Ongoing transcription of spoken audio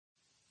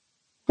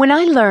When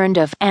I learned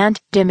of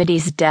Aunt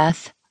Dimity's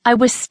death, I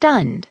was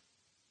stunned.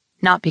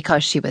 Not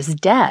because she was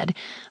dead,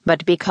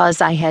 but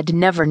because I had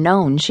never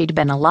known she'd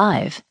been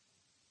alive.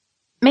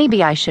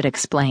 Maybe I should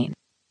explain.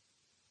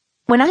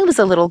 When I was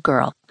a little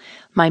girl,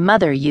 my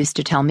mother used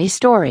to tell me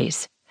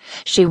stories.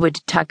 She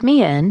would tuck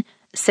me in,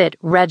 sit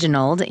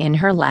Reginald in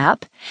her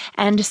lap,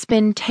 and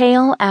spin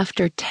tale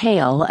after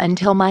tale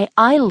until my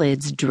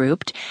eyelids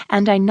drooped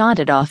and I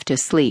nodded off to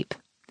sleep.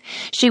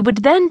 She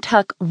would then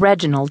tuck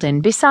Reginald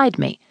in beside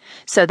me,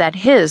 so that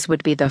his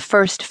would be the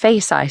first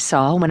face I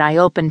saw when I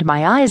opened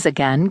my eyes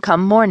again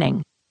come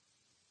morning.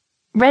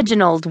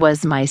 Reginald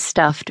was my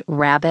stuffed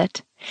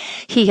rabbit.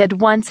 He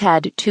had once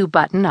had 2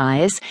 button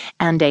eyes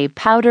and a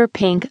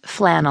powder-pink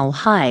flannel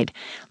hide,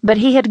 but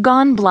he had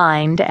gone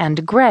blind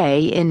and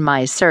gray in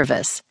my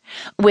service,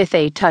 with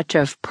a touch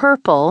of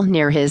purple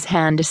near his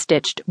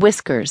hand-stitched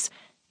whiskers,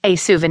 a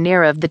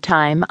souvenir of the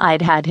time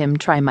I'd had him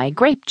try my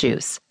grape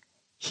juice.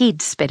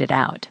 He'd spit it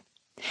out.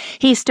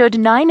 He stood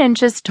 9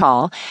 inches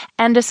tall,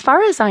 and as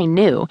far as I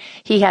knew,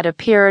 he had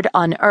appeared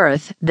on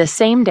Earth the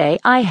same day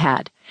I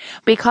had,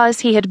 because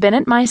he had been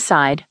at my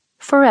side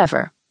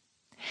forever.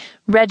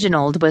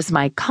 Reginald was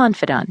my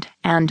confidant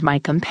and my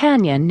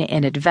companion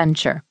in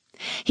adventure.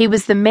 He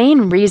was the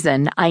main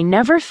reason I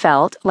never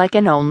felt like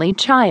an only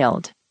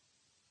child.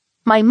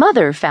 My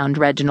mother found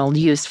Reginald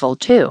useful,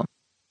 too.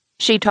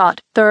 She taught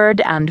 3rd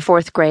and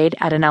 4th grade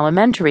at an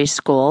elementary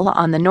school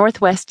on the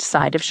northwest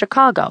side of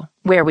Chicago,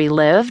 where we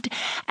lived,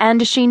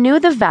 and she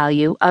knew the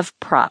value of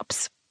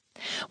props.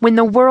 When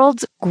the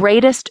world's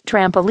greatest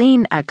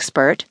trampoline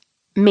expert,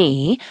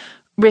 me,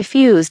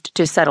 refused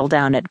to settle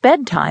down at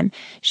bedtime,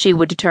 she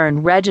would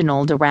turn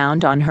Reginald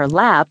around on her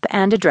lap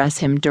and address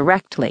him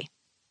directly.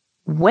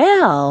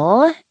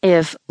 "Well,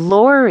 if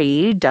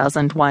Lori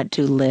doesn't want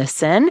to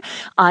listen,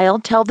 I'll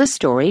tell the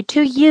story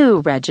to you,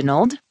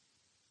 Reginald."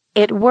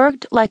 It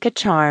worked like a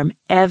charm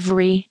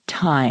every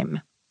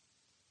time.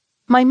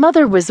 My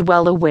mother was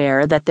well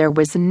aware that there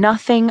was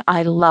nothing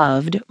I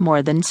loved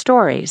more than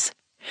stories.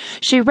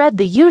 She read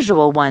the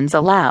usual ones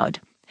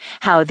aloud: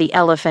 How the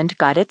Elephant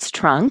Got Its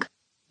Trunk,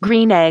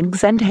 Green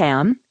Eggs and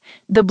Ham,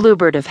 The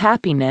Bluebird of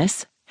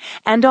Happiness,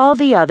 and all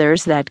the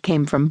others that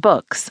came from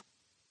books.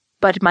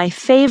 But my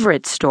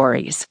favorite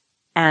stories,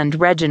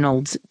 and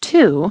Reginald's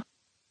too,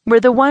 were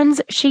the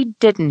ones she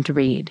didn't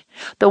read,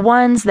 the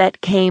ones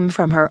that came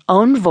from her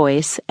own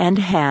voice and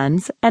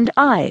hands and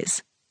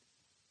eyes.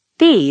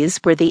 These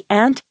were the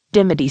Aunt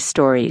Dimity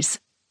stories.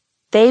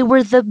 They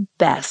were the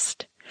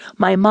best,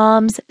 my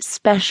mom's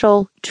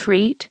special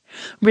treat,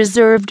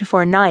 reserved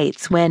for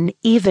nights when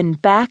even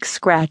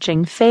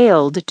back-scratching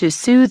failed to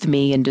soothe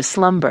me into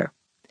slumber.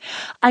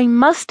 I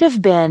must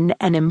have been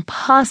an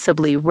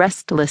impossibly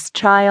restless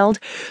child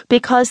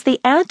because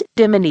the Aunt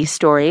Dimity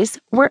stories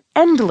were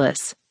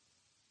endless.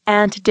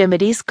 Aunt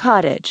Dimity's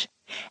cottage,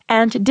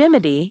 Aunt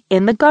Dimity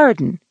in the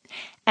garden,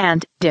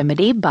 Aunt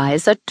Dimity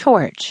buys a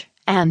torch,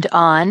 and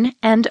on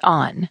and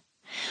on.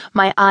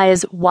 My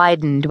eyes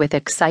widened with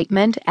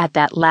excitement at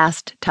that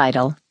last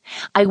title.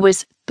 I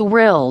was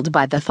thrilled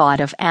by the thought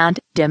of Aunt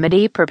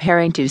Dimity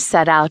preparing to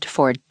set out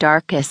for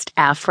darkest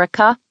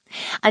Africa,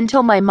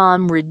 until my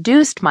mom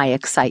reduced my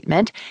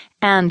excitement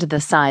and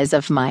the size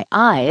of my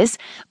eyes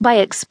by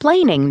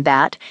explaining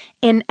that,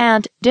 in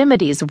Aunt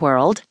Dimity's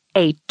world,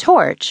 a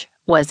torch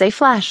was a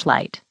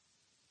flashlight.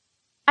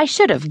 I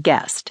should have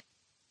guessed.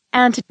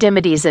 Aunt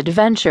Dimity's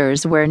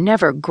adventures were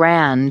never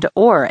grand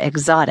or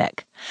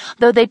exotic,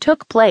 though they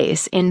took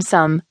place in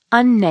some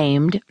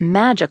unnamed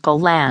magical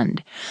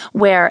land,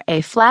 where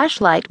a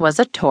flashlight was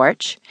a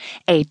torch,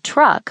 a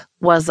truck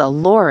was a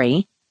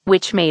lorry,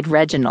 which made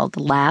Reginald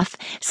laugh,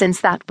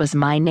 since that was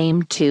my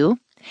name too,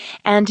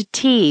 and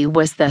tea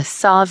was the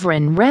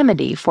sovereign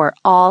remedy for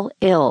all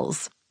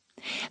ills.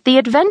 The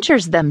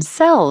adventures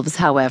themselves,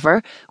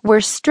 however,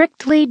 were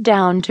strictly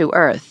down to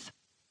earth.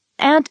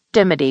 Aunt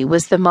Dimity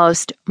was the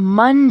most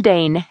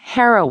mundane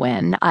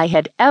heroine I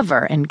had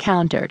ever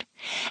encountered,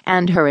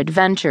 and her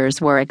adventures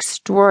were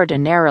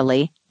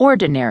extraordinarily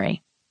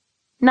ordinary.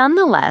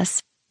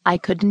 Nonetheless, I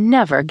could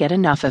never get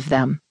enough of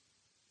them.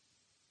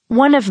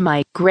 One of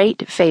my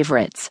great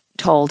favorites,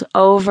 told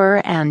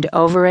over and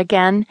over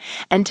again,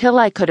 until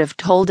I could have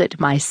told it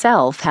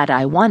myself had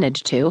I wanted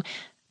to,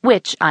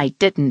 which I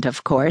didn't,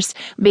 of course,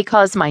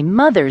 because my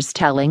mother's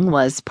telling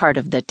was part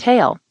of the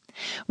tale,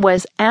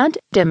 was Aunt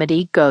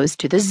Dimity Goes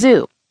to the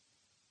Zoo.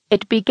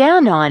 It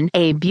began on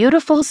a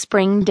beautiful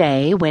spring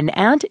day when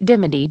Aunt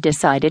Dimity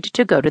decided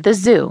to go to the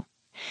zoo.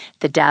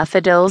 The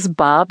daffodils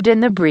bobbed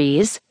in the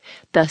breeze,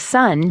 the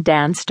sun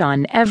danced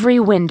on every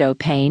window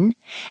pane,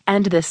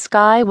 and the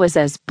sky was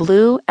as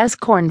blue as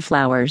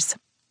cornflowers.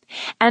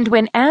 And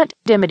when Aunt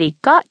Dimity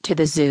got to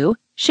the zoo,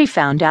 she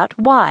found out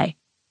why.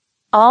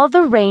 All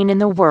the rain in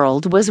the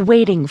world was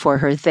waiting for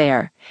her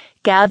there,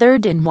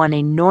 gathered in one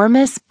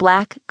enormous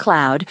black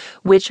cloud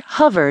which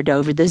hovered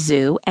over the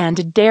zoo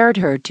and dared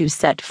her to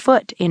set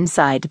foot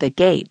inside the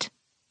gate.